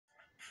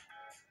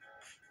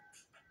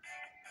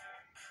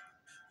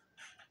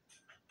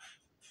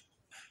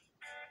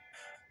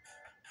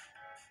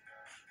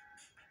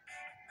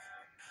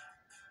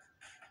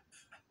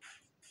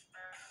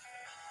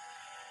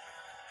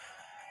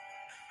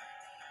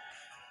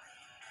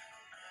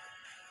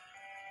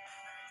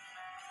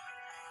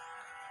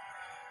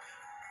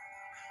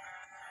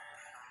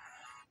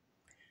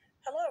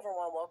Hello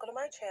everyone, welcome to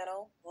my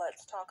channel.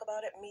 Let's talk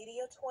about it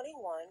Media 21.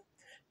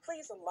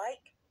 Please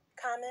like,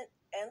 comment,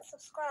 and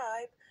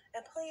subscribe,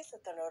 and please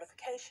hit the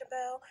notification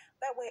bell.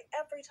 That way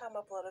every time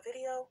I upload a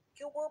video,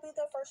 you will be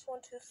the first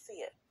one to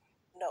see it.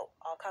 Note,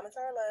 all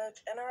comments are alleged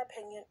in our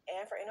opinion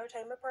and for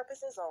entertainment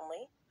purposes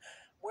only,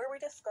 where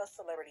we discuss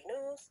celebrity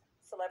news,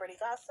 celebrity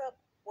gossip,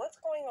 what's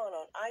going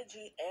on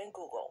IG and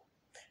Google,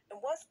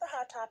 and what's the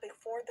hot topic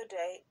for the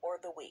day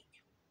or the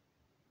week.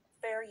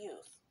 Fair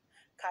use.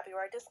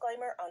 Copyright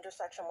disclaimer under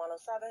Section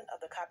 107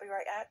 of the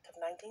Copyright Act of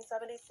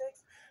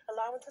 1976.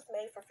 Allowance is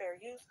made for fair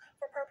use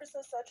for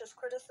purposes such as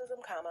criticism,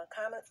 comments,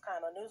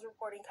 news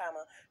reporting,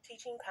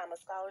 teaching,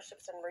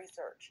 scholarships, and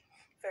research.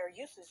 Fair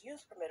use is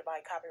use permitted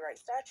by copyright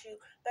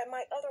statute that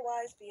might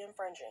otherwise be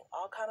infringing.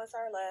 All comments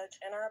are alleged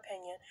in our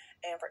opinion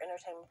and for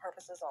entertainment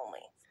purposes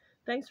only.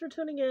 Thanks for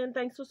tuning in.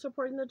 Thanks for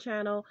supporting the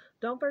channel.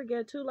 Don't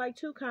forget to like,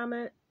 to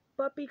comment,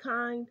 but be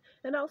kind,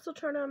 and also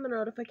turn on the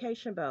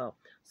notification bell.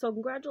 So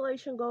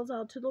congratulations goes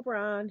out to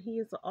LeBron. He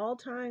is an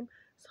all-time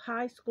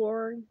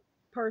high-scoring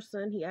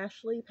person. He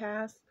actually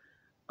passed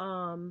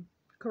Kareem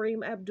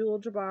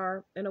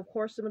Abdul-Jabbar, and of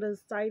course it was an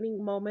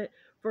exciting moment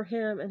for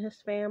him and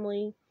his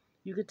family.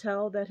 You could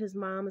tell that his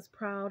mom is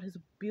proud, his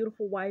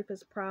beautiful wife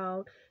is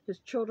proud, his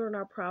children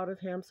are proud of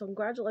him. So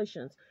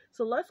congratulations.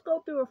 So let's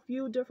go through a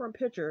few different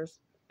pictures,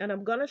 and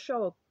I'm going to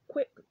show a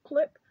quick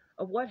clip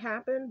of what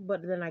happened,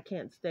 but then I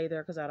can't stay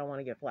there because I don't want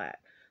to get flat.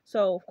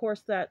 So of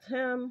course that's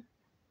him.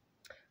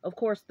 Of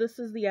course this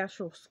is the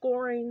actual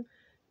scoring.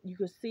 You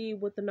can see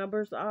what the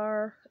numbers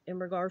are in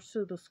regards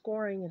to the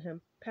scoring and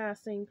him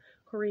passing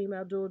Kareem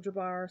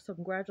Abdul-Jabbar. So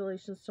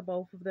congratulations to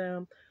both of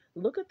them.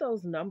 Look at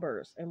those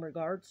numbers in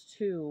regards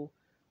to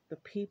the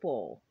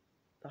people,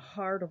 the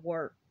hard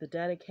work, the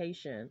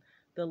dedication.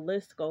 The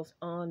list goes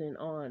on,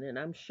 and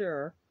I'm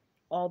sure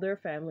all their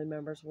family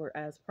members were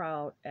as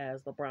proud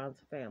as LeBron's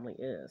family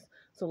is.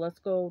 So let's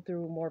go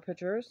through more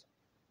pictures.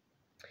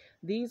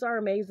 These are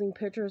amazing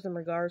pictures in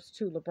regards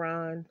to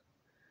LeBron,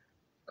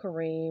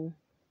 Kareem.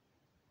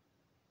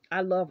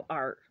 I love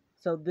art,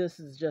 so this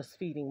is just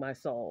feeding my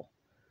soul.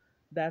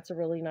 That's a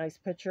really nice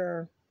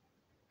picture.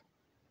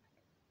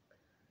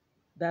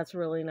 That's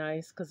really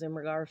nice because in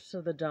regards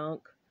to the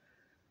dunk,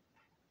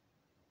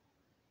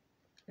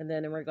 and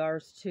then in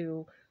regards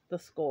to the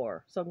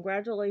score. So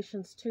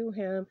congratulations to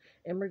him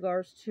in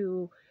regards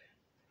to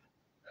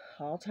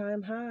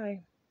all-time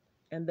high.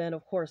 And then,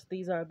 of course,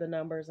 these are the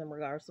numbers in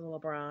regards to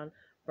LeBron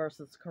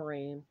versus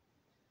Kareem.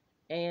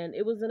 And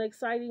it was an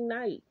exciting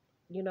night.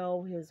 You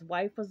know, his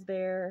wife was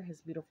there.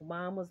 His beautiful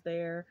mom was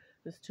there.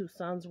 His two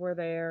sons were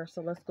there.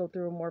 So let's go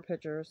through more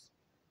pictures.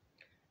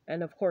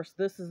 And, of course,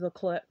 this is the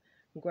clip.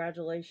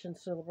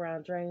 Congratulations to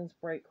LeBron James.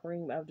 Break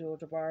Kareem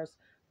Abdul-Jabbar's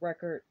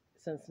record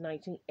since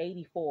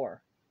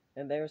 1984.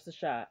 And there's the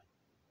shot.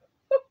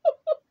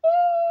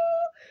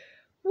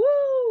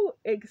 Woo!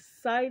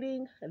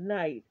 Exciting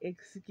night.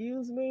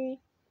 Excuse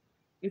me.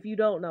 If you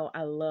don't know,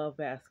 I love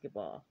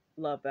basketball.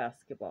 Love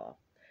basketball.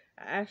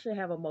 I actually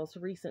have a most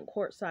recent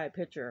courtside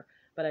picture,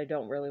 but I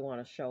don't really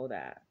want to show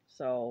that.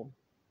 So,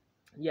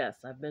 yes,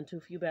 I've been to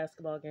a few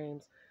basketball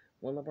games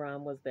when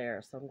LeBron was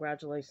there. So,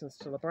 congratulations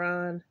to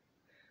LeBron.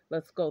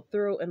 Let's go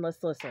through and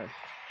let's listen.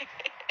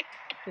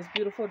 His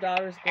beautiful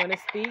daughter is going to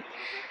speak.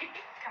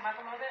 Come up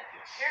a little bit.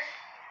 Here.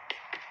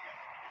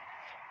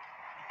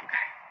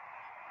 Okay.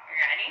 You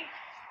ready?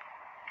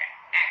 Okay.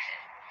 Action.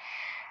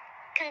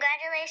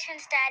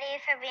 Congratulations,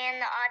 Daddy, for being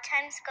the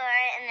all-time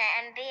scorer in the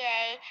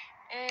NBA.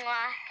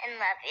 Mwah, and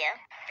love you.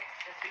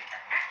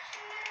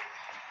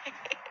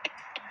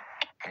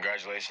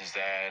 Congratulations,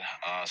 Dad,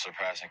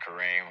 surpassing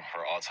Kareem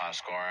for all-time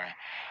scoring.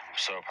 I'm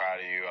so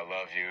proud of you. I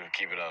love you.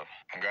 Keep it up.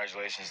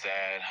 Congratulations,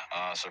 Dad,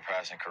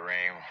 surpassing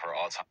Kareem for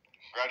all-time.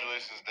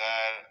 Congratulations,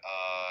 Dad.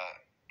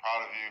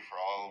 Proud of you for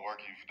all the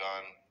work you've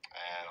done,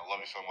 and I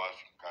love you so much.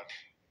 Congrats.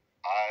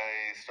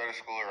 I started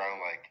school around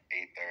like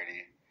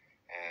 8:30,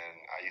 and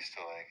I used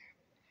to like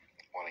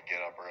want to get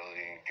up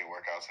early and get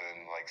workouts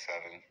in like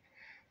 7.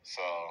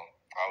 So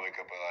I wake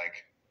up at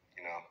like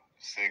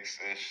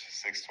 6-ish,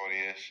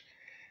 6:20-ish,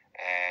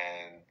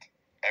 and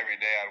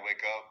every day I'd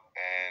wake up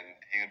and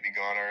he would be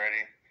gone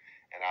already,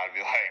 and I'd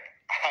be like,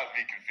 I'd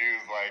be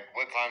confused like,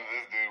 what time did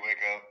this dude wake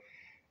up?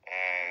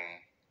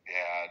 And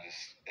yeah,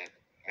 it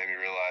made me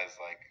realize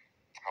like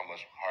how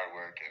much hard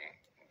work and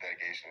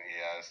dedication he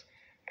has.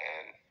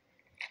 And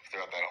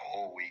throughout that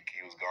whole week,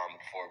 he was gone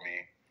before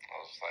me. I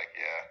was just like,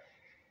 yeah,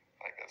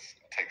 like that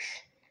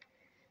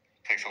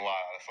takes a lot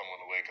out of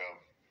someone to wake up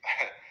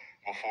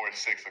before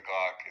 6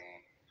 o'clock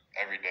and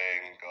every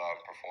day and go out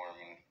and perform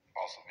and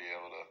also be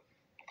able to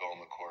go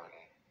on the court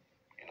and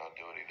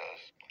do what he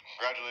does.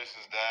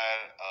 Congratulations, Dad.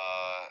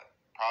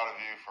 Proud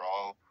of you for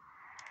all.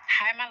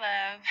 Hi, my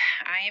love.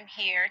 I am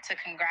here to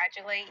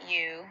congratulate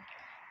you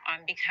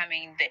on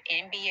becoming the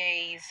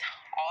NBA's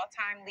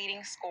all-time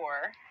leading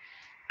scorer.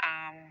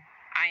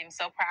 I am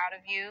so proud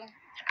of you.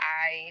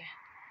 I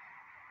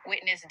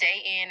witness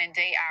day in and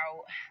day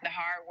out the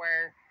hard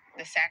work,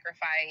 the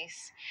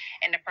sacrifice,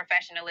 and the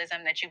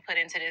professionalism that you put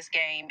into this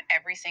game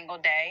every single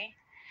day.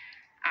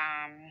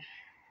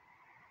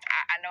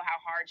 I know how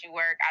hard you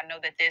work. I know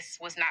that this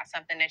was not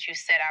something that you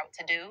set out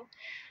to do,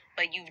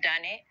 but you've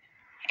done it,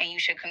 and you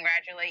should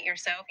congratulate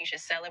yourself. You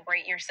should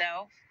celebrate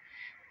yourself.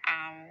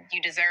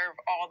 You deserve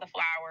all the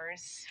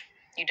flowers.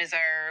 You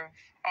deserve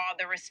all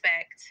the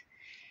respect.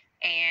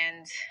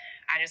 And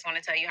I just want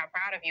to tell you how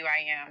proud of you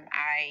I am.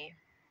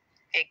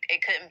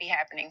 It couldn't be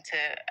happening to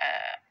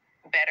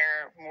a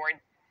better, more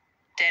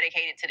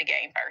dedicated to the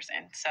game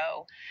person.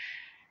 So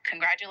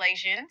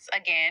congratulations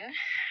again.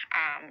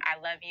 I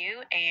love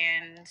you,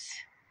 and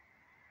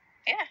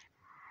yeah.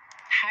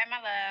 Hi, my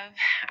love.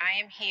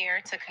 I am here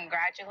to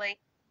congratulate.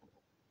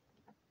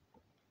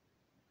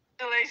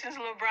 Congratulations,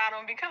 LeBron,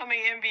 on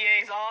becoming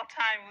NBA's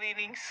all-time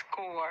leading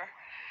scorer.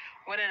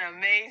 What an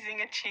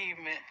amazing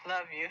achievement.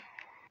 Love you.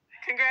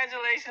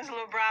 Congratulations,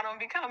 LeBron, on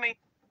becoming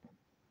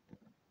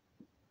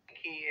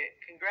kid.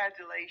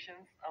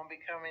 Congratulations on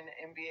becoming the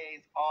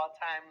NBA's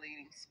all-time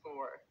leading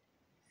scorer.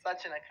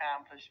 Such an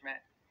accomplishment.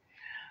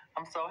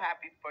 I'm so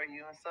happy for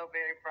you and so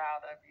very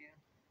proud of you.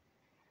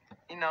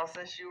 You know,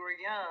 since you were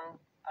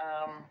young,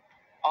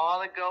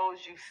 all the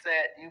goals you've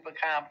set, you've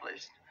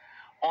accomplished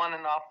on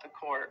and off the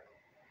court.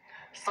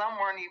 Some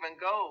weren't even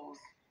goals,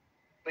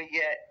 but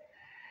yet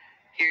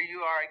here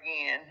you are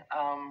again,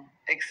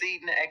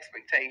 exceeding the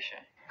expectation.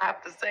 I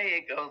have to say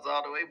it goes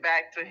all the way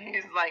back to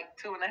he's like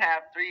 2.5,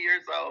 3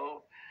 years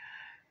old,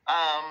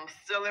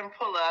 still in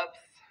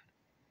pull-ups,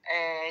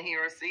 and he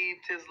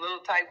received his little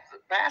type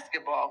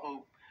basketball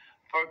hoop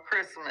for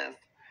Christmas,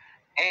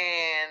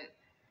 and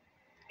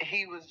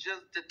he was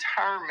just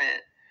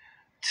determined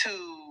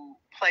to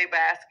play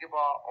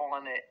basketball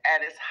on it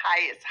at his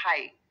highest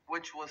height,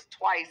 which was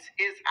twice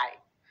his height.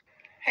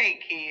 Hey,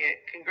 kid,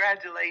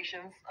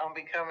 congratulations on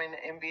becoming the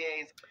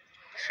NBA's.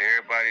 See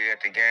everybody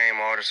at the game,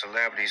 all the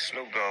celebrities,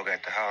 Snoop Dogg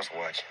at the house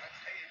watching.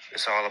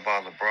 It's all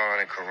about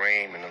LeBron and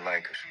Kareem and the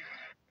Lakers.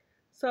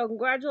 So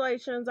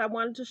congratulations. I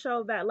wanted to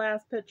show that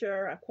last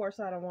picture. Of course,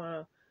 I don't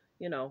want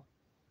to,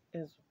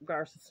 in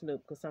regards to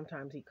Snoop, because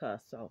sometimes he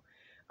cuss. So,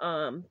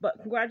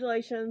 but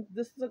congratulations.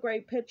 This is a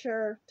great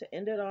picture to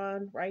end it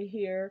on right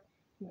here.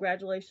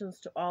 Congratulations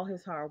to all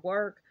his hard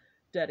work,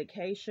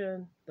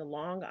 dedication, the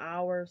long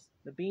hours,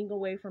 the being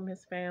away from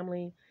his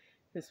family.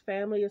 His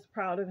family is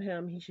proud of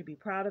him. He should be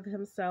proud of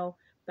himself.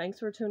 Thanks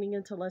for tuning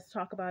in to Let's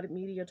Talk About It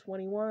Media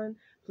 21.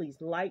 Please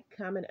like,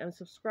 comment, and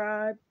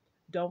subscribe.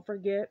 Don't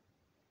forget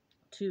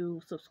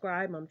to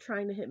subscribe. I'm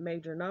trying to hit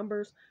major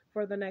numbers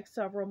for the next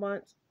several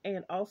months.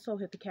 And also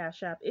hit the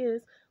Cash App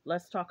is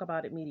Let's Talk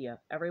About It Media.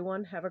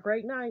 Everyone, have a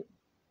great night.